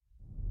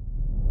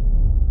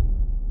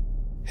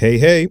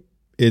Hey,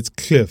 it's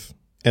Cliff,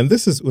 and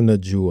this is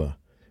Unajua,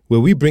 where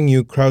we bring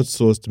you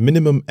crowdsourced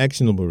minimum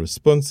actionable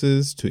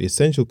responses to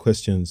essential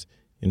questions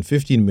in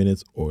 15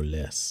 minutes or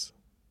less.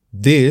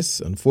 This,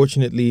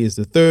 unfortunately, is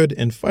the third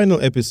and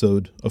final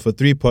episode of a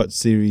three-part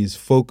series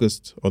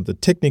focused on the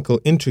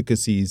technical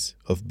intricacies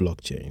of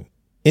blockchain.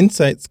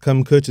 Insights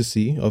come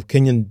courtesy of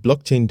Kenyan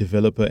blockchain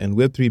developer and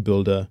Web3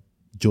 builder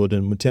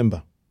Jordan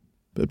Mutemba.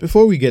 But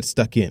before we get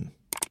stuck in,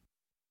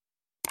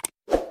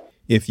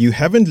 if you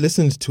haven't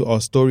listened to our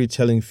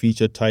storytelling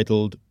feature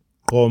titled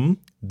Rom,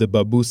 the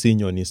Babu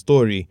Sinyoni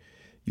story,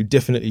 you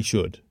definitely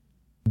should.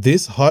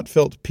 This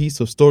heartfelt piece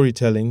of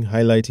storytelling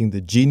highlighting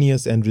the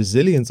genius and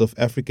resilience of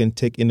African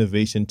tech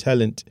innovation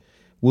talent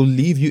will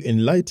leave you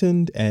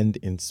enlightened and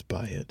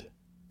inspired.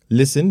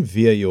 Listen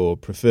via your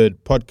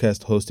preferred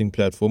podcast hosting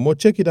platform or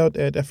check it out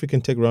at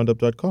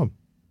africantechroundup.com.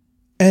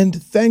 And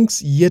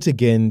thanks yet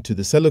again to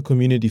the Celo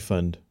Community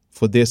Fund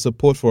for their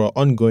support for our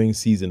ongoing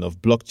season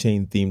of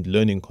blockchain-themed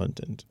learning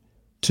content.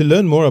 To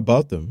learn more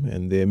about them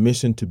and their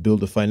mission to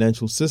build a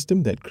financial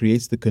system that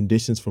creates the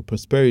conditions for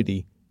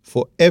prosperity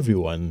for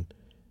everyone,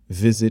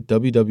 visit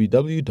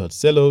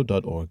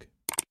www.celo.org.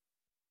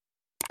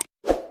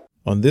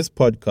 On this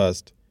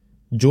podcast,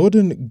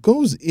 Jordan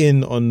goes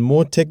in on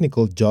more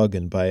technical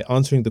jargon by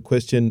answering the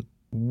question,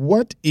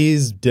 what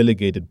is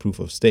delegated proof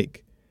of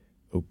stake?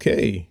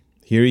 Okay,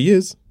 here he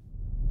is.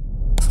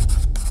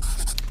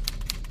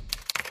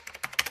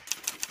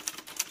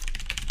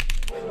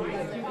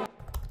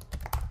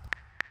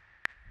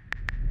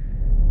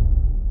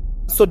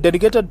 So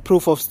delegated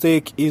proof of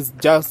stake is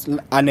just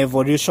an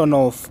evolution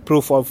of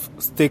proof of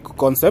stake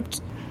concept,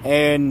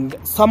 and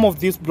some of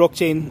these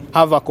blockchain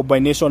have a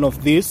combination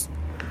of this,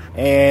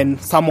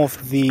 and some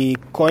of the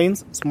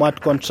coins,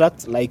 smart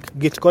contracts like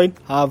Gitcoin,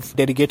 have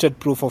delegated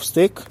proof of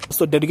stake.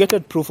 So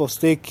delegated proof of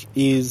stake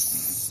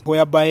is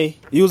whereby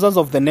users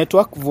of the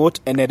network vote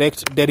and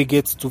elect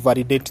delegates to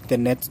validate the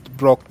next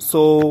block.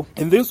 So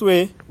in this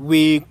way,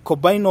 we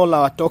combine all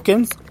our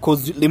tokens,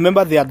 because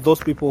remember there are those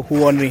people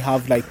who only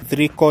have like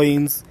 3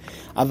 coins,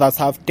 others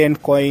have 10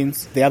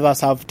 coins, the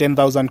others have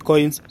 10,000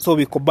 coins. So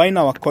we combine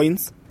our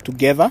coins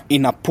together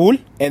in a pool,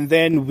 and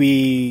then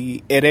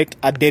we elect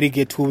a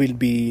delegate who will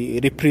be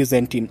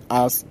representing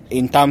us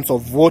in terms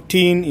of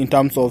voting, in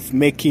terms of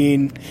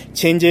making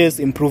changes,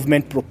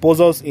 improvement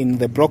proposals in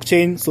the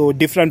blockchain. So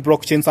different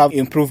blockchains have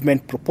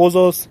improvement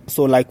proposals.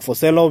 So like for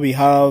Celo, we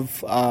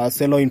have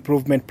Celo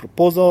improvement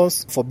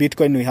proposals. For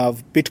Bitcoin, we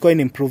have Bitcoin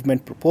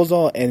improvement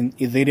proposal, and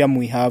Ethereum,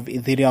 we have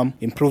Ethereum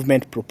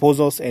improvement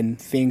proposals. And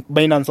think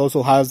Binance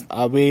also has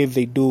a way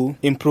they do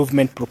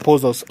improvement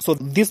proposals. So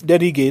these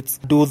delegates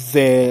do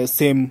the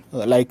same,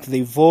 like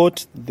they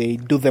vote, they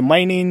do the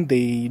mining,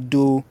 they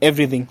do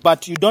everything.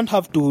 But you don't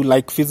have to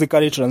like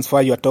physically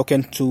transfer your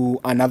token to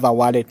another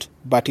wallet,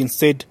 but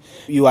instead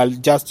you are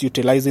just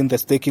utilizing the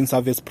staking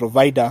service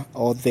provider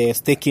or the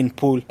staking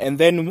pool. And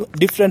then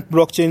different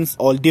blockchains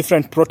or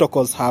different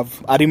protocols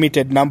have a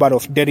limited number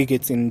of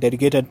delegates in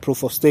delegated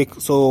proof of stake.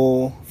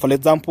 So for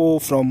example,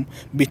 from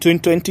between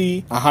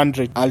 20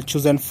 100, I'll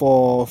choose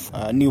for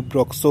a new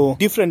block. So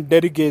different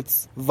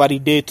delegates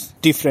validate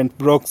different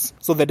blocks.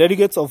 So the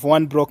delegates of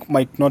one block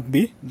might not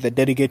be the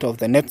delegate of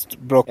the next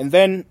block. And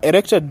then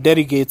elected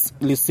delegates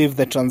receive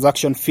the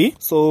transaction fee.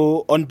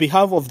 So on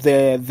behalf of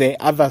the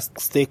other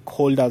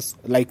stakeholders,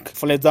 like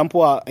for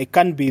example, I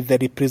can be the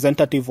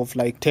representative of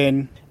like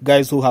 10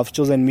 guys who have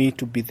chosen me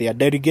to be their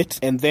delegate,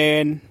 and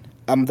then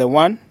I'm the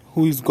one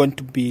who is going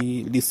to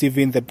be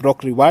receiving the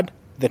block reward,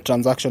 the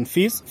transaction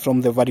fees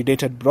from the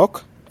validated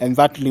block, and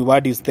that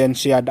reward is then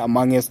shared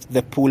amongst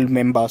the pool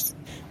members.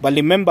 But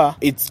remember,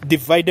 it's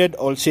divided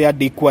or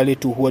shared equally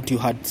to what you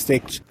had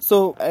staked.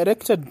 So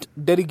elected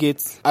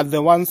delegates are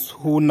the ones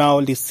who now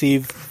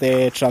receive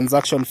the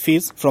transaction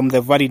fees from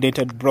the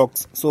validated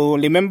blocks. So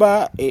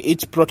remember,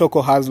 each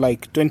protocol has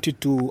like 20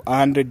 to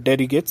 100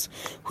 delegates,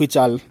 which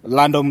are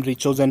randomly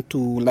chosen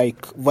to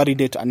like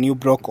validate a new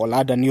block or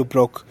add a new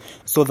block,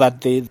 so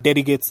that the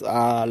delegates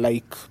are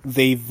like,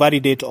 they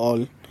validate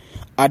all,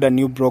 add a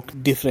new block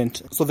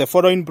different. So the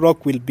following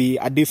block will be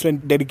a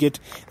different delegate,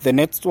 the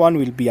next one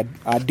will be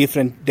a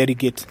different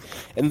delegate.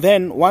 And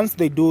then once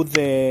they do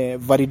the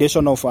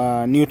validation of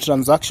a new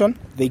transaction,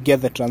 they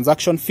get the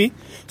transaction fee.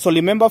 So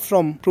remember,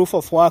 from proof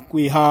of work,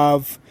 we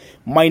have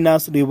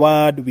miners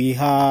reward, we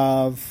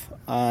have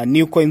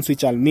new coins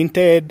which are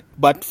minted.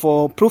 But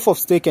for proof of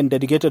stake and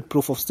delegated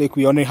proof of stake,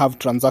 we only have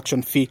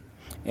transaction fee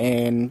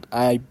and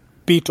a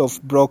bit of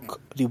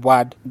block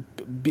reward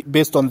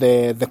based on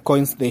the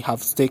coins they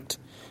have staked.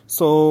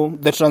 So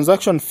the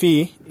transaction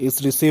fee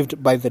is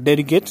received by the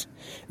delegate,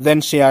 then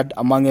shared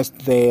amongst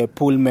the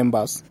pool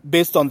members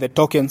based on the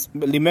tokens.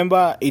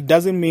 Remember, it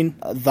doesn't mean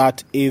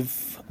that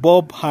if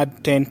Bob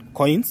had 10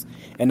 coins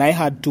and I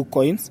had 2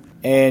 coins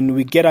and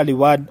we get a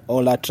reward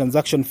or a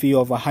transaction fee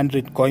of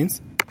 100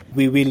 coins,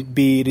 we will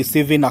be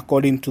receiving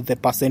according to the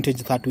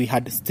percentage that we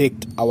had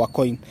staked our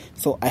coin.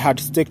 So I had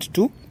staked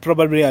 2,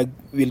 probably I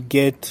will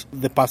get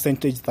the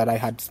percentage that I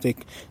had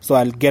staked. So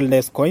I'll get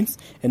less coins,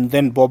 and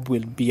then Bob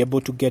will be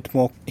able to get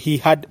more. He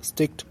had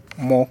staked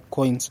more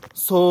coins.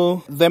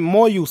 So the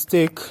more you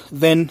stake,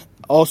 then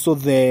also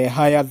the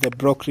higher the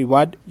block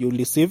reward you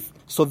receive.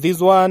 So this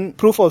one,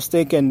 proof of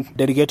stake and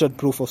delegated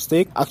proof of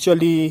stake,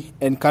 actually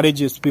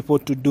encourages people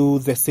to do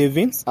the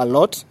savings a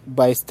lot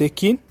by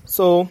staking.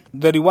 So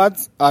the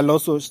rewards are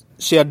also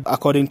shared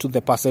according to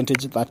the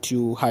percentage that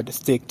you had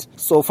staked.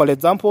 So for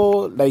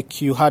example,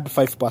 like you had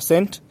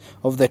 5%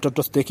 of the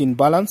total staking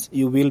balance,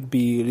 you will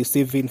be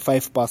receiving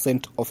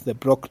 5% of the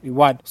block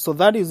reward. So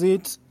that is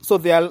it. So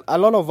there are a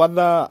lot of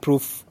other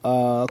proof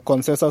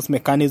consensus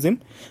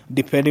mechanism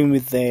depending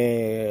with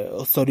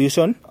the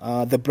solution,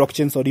 the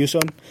blockchain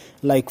solution.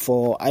 Like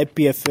for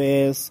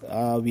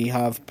IPFS, we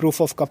have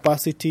proof of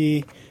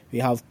capacity, we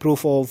have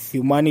proof of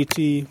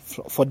humanity.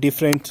 For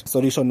different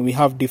solutions, we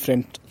have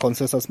different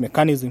consensus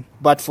mechanism.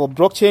 But for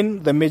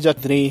blockchain, the major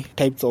three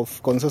types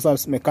of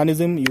consensus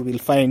mechanism you will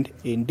find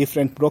in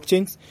different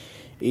blockchains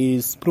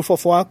is proof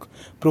of work,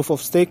 proof of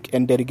stake,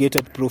 and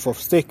delegated proof of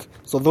stake.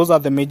 So those are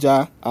the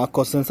major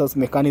consensus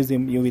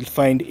mechanism you will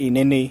find in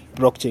any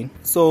blockchain.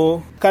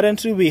 So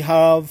currently we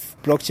have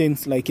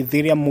blockchains like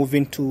Ethereum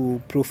moving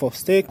to proof of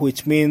stake,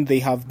 which means they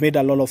have made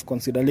a lot of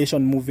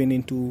consideration moving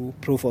into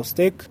proof of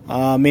stake,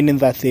 meaning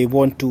that they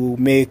want to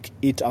make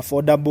it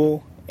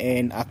affordable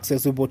and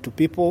accessible to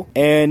people.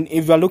 And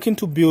if you are looking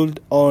to build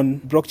on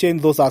blockchain,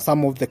 those are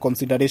some of the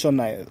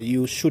considerations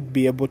you should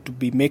be able to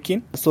be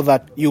making so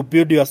that you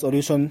build your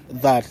solution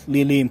that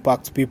really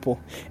impacts people.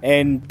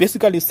 And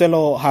basically,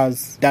 Celo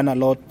has done a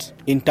lot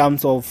in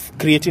terms of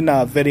creating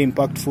a very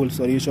impactful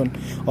solution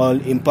or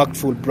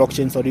impactful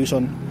blockchain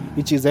solution,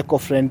 which is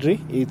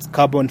eco-friendly, it's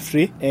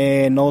carbon-free,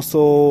 and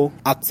also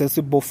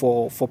accessible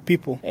for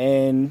people.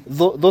 And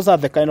those are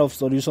the kind of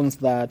solutions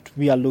that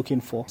we are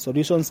looking for,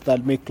 solutions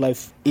that make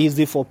life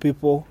easy for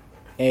people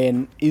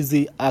and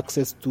easy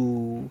access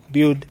to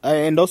build.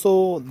 And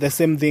also the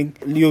same thing,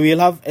 you will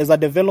have as a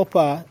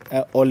developer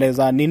or as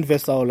an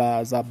investor or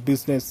as a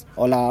business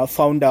or a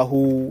founder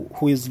who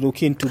is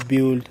looking to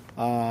build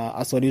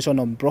a solution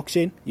on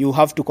blockchain. You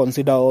have to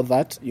consider all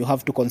that. You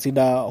have to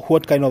consider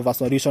what kind of a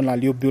solution are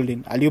you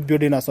building. Are you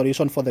building a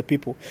solution for the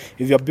people?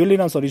 If you're building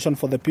a solution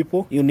for the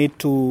people, you need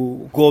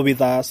to go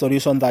with a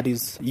solution that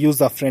is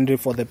user-friendly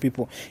for the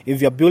people.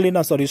 If you're building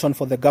a solution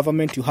for the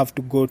government, you have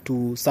to go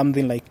to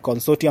something like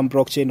consortium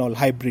blockchain or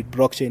hybrid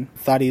blockchain,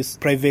 that is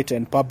private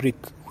and public,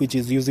 which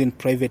is using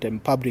private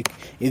and public.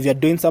 If you're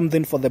doing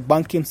something for the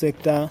banking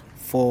sector,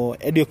 for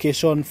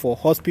education, for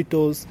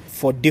hospitals,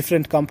 for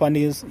different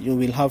companies, you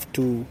will have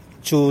to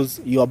choose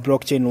your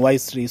blockchain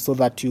wisely so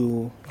that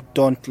you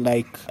don't,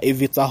 like,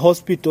 if it's a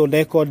hospital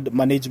record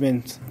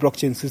management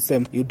blockchain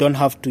system, you don't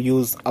have to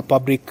use a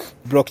public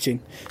blockchain.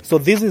 So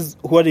this is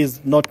what is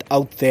not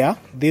out there.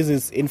 This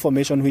is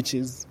information which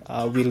is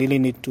we really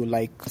need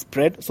to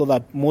spread so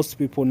that most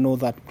people know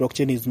that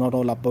blockchain is not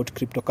all about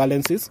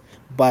cryptocurrencies,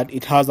 but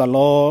it has a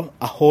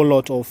whole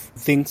lot of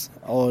things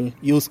or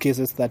use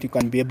cases that you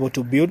can be able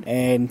to build.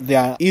 And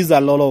there is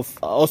a lot of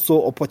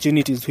also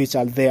opportunities which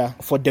are there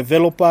for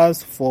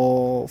developers,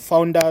 for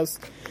founders,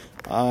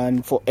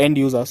 and for end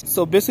users.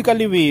 So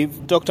basically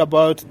we've talked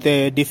about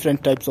the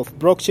different types of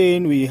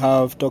blockchain. We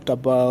have talked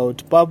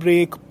about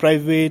public,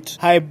 private,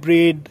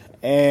 hybrid,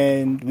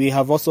 and we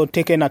have also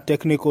taken a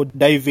technical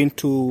dive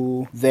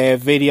into the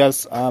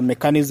various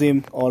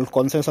mechanism or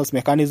consensus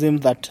mechanism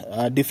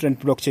that different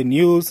blockchain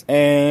use.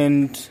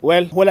 And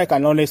well, what I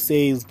can only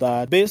say is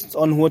that based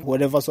on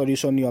whatever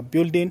solution you are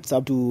building, it's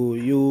up to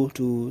you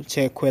to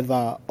check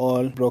whether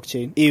all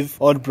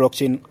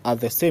blockchain are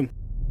the same.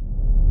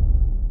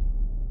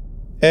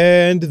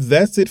 And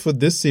that's it for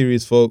this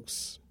series,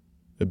 folks.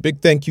 A big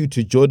thank you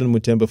to Jordan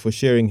Mutemba for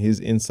sharing his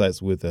insights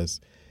with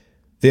us.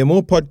 There are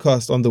more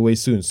podcasts on the way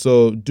soon,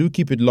 so do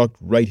keep it locked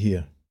right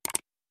here.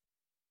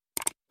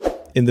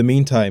 In the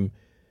meantime,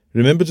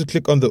 remember to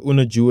click on the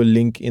Unajua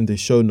link in the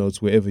show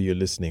notes wherever you're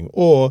listening,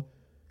 or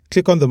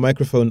click on the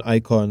microphone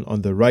icon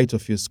on the right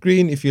of your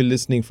screen if you're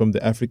listening from the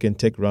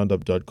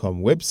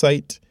africantechroundup.com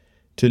website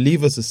to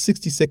leave us a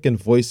 60-second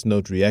voice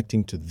note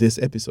reacting to this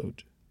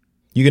episode.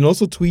 You can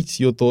also tweet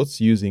your thoughts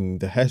using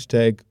the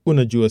hashtag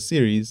Unajua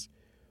series,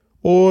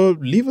 or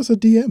leave us a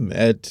DM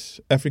at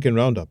African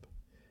Roundup.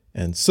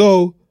 And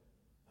so,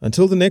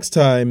 until the next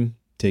time,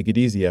 take it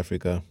easy,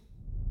 Africa.